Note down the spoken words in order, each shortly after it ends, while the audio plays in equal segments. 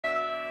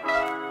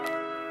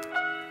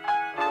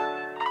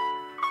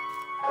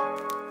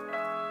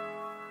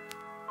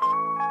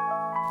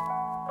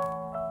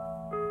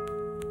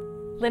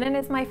Linen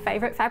is my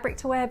favorite fabric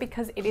to wear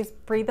because it is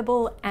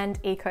breathable and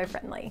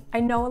eco-friendly.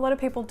 I know a lot of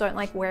people don't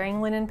like wearing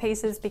linen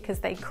pieces because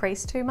they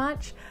crease too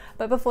much,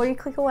 but before you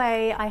click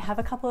away, I have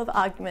a couple of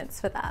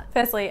arguments for that.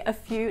 Firstly, a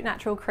few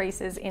natural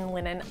creases in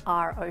linen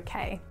are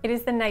okay. It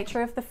is the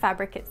nature of the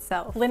fabric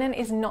itself. Linen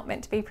is not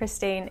meant to be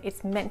pristine,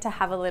 it's meant to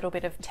have a little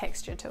bit of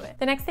texture to it.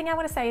 The next thing I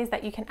want to say is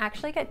that you can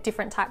actually get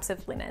different types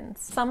of linens.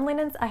 Some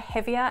linens are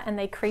heavier and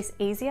they crease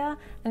easier,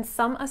 and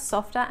some are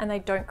softer and they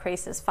don't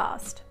crease as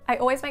fast. I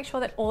always make sure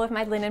that all of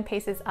my linen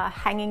pieces are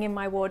hanging in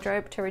my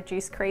wardrobe to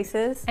reduce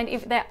creases, and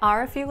if there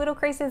are a few little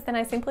creases, then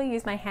I simply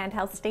use my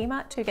handheld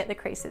steamer to get the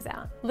creases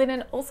out.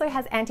 Linen also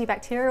has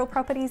antibacterial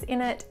properties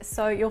in it,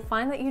 so you'll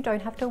find that you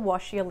don't have to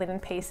wash your linen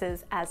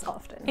pieces as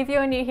often. If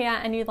you're new here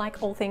and you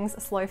like all things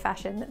slow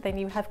fashion, then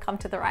you have come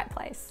to the right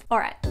place.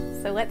 Alright,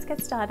 so let's get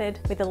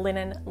started with the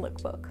linen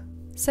lookbook.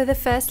 So the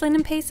first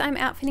linen piece I'm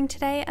outfitting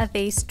today are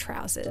these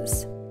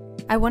trousers.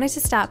 I wanted to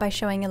start by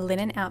showing a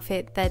linen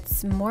outfit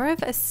that's more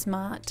of a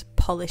smart,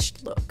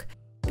 polished look,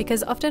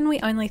 because often we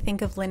only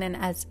think of linen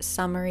as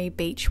summery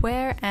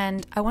beachwear,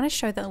 and I want to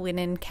show that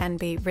linen can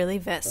be really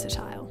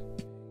versatile.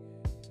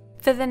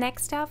 For the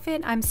next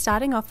outfit, I'm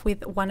starting off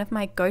with one of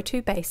my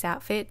go-to base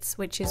outfits,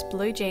 which is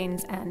blue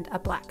jeans and a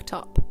black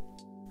top.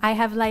 I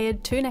have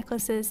layered 2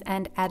 necklaces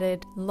and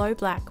added low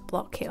black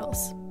block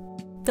heels.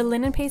 The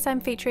linen piece I'm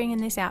featuring in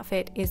this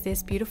outfit is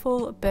this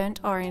beautiful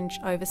burnt orange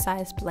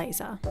oversized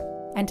blazer.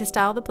 And to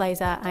style the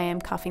blazer, I am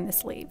cuffing the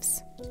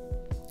sleeves.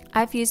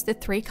 I've used the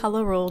 3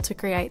 color rule to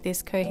create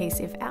this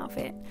cohesive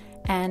outfit,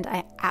 and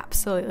I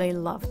absolutely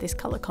love this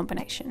color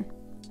combination.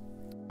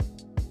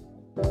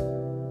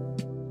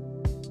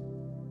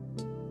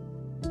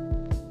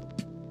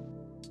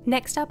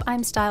 Next up,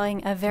 I'm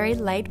styling a very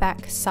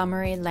laid-back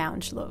summery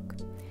lounge look.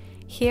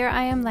 Here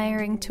I am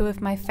layering 2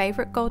 of my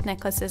favorite gold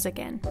necklaces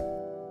again.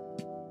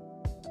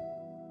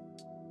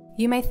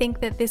 You may think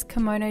that this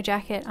kimono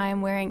jacket I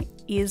am wearing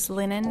is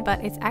linen,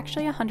 but it's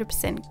actually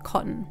 100%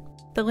 cotton.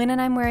 The linen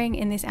I'm wearing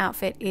in this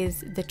outfit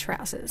is the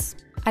trousers.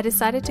 I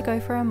decided to go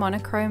for a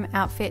monochrome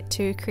outfit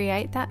to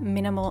create that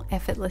minimal,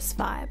 effortless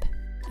vibe,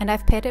 and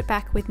I've paired it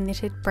back with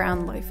knitted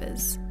brown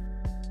loafers.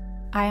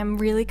 I am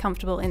really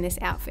comfortable in this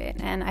outfit,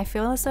 and I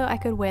feel as though I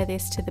could wear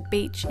this to the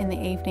beach in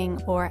the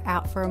evening or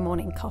out for a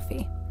morning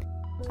coffee.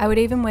 I would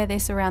even wear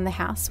this around the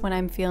house when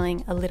I'm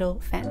feeling a little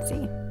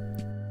fancy.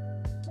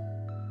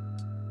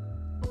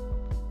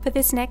 For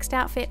this next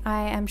outfit,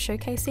 I am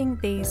showcasing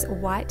these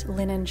white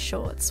linen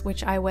shorts,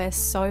 which I wear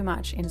so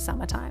much in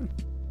summertime.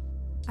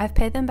 I've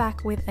paired them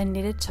back with a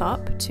knitted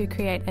top to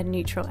create a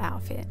neutral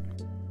outfit.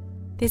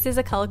 This is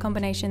a color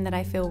combination that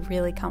I feel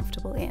really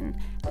comfortable in,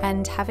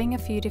 and having a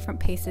few different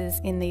pieces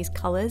in these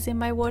colors in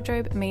my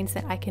wardrobe means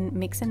that I can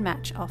mix and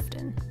match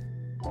often.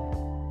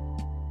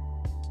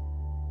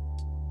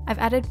 I've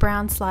added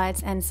brown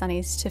slides and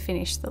sunnies to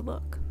finish the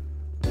look.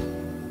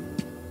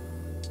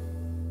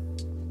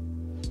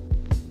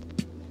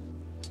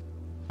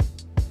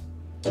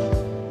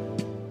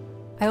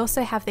 I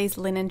also have these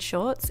linen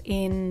shorts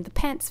in the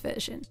pants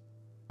version.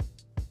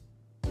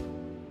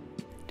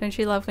 Don't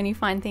you love when you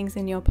find things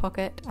in your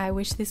pocket? I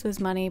wish this was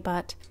money,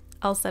 but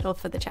I'll settle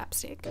for the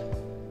chapstick.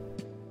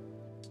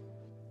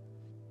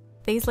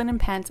 These linen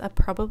pants are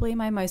probably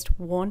my most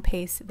worn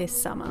piece this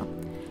summer,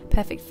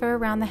 perfect for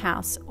around the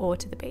house or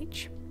to the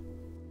beach.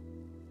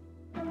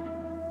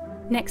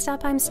 Next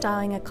up, I'm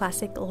styling a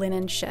classic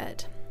linen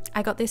shirt.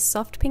 I got this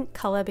soft pink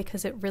colour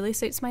because it really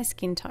suits my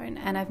skin tone,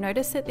 and I've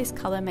noticed that this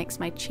colour makes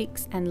my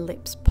cheeks and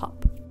lips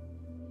pop.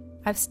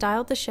 I've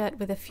styled the shirt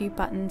with a few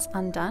buttons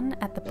undone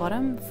at the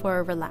bottom for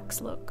a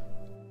relaxed look.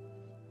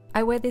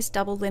 I wear this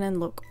double linen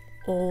look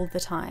all the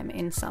time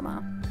in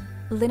summer.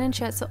 Linen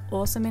shirts are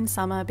awesome in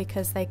summer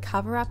because they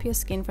cover up your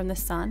skin from the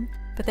sun,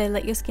 but they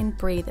let your skin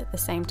breathe at the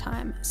same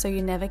time, so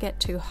you never get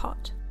too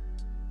hot.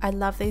 I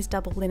love these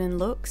double linen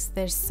looks,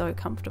 they're so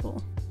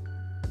comfortable.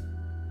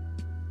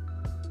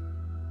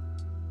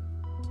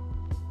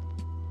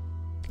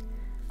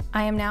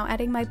 I am now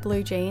adding my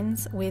blue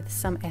jeans with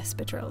some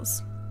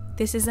espadrilles.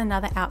 This is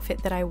another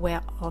outfit that I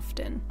wear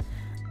often.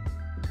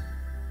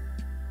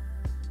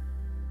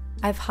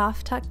 I've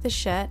half tucked the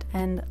shirt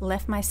and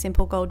left my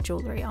simple gold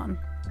jewellery on.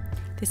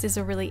 This is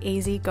a really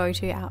easy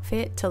go-to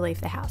outfit to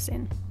leave the house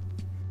in.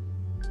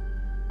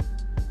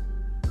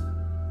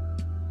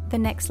 The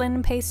next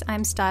linen piece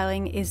I'm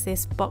styling is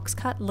this box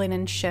cut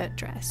linen shirt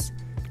dress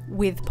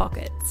with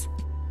pockets.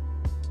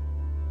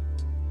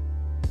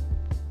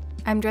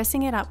 I'm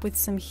dressing it up with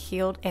some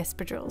heeled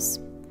espadrilles,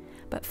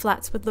 but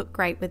flats would look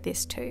great with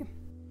this too.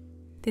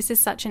 This is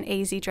such an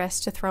easy dress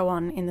to throw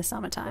on in the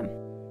summertime.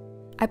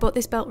 I bought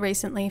this belt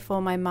recently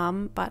for my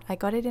mum, but I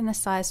got it in a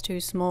size too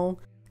small,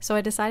 so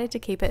I decided to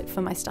keep it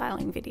for my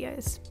styling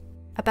videos.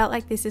 A belt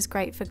like this is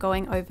great for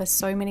going over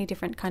so many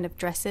different kind of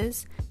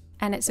dresses,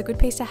 and it's a good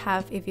piece to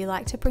have if you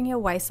like to bring your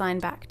waistline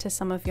back to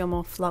some of your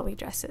more flowy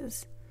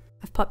dresses.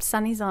 I've popped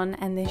sunnies on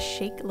and this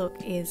chic look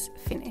is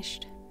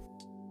finished.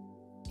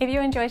 If you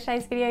enjoyed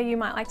today's video, you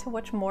might like to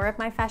watch more of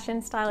my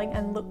fashion, styling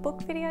and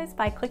lookbook videos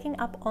by clicking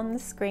up on the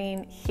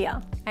screen here.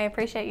 I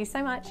appreciate you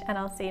so much, and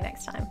I'll see you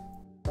next time.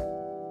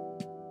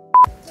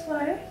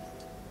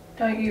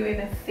 Don't you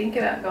even think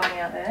about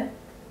going out there.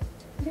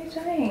 What are you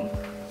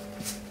doing?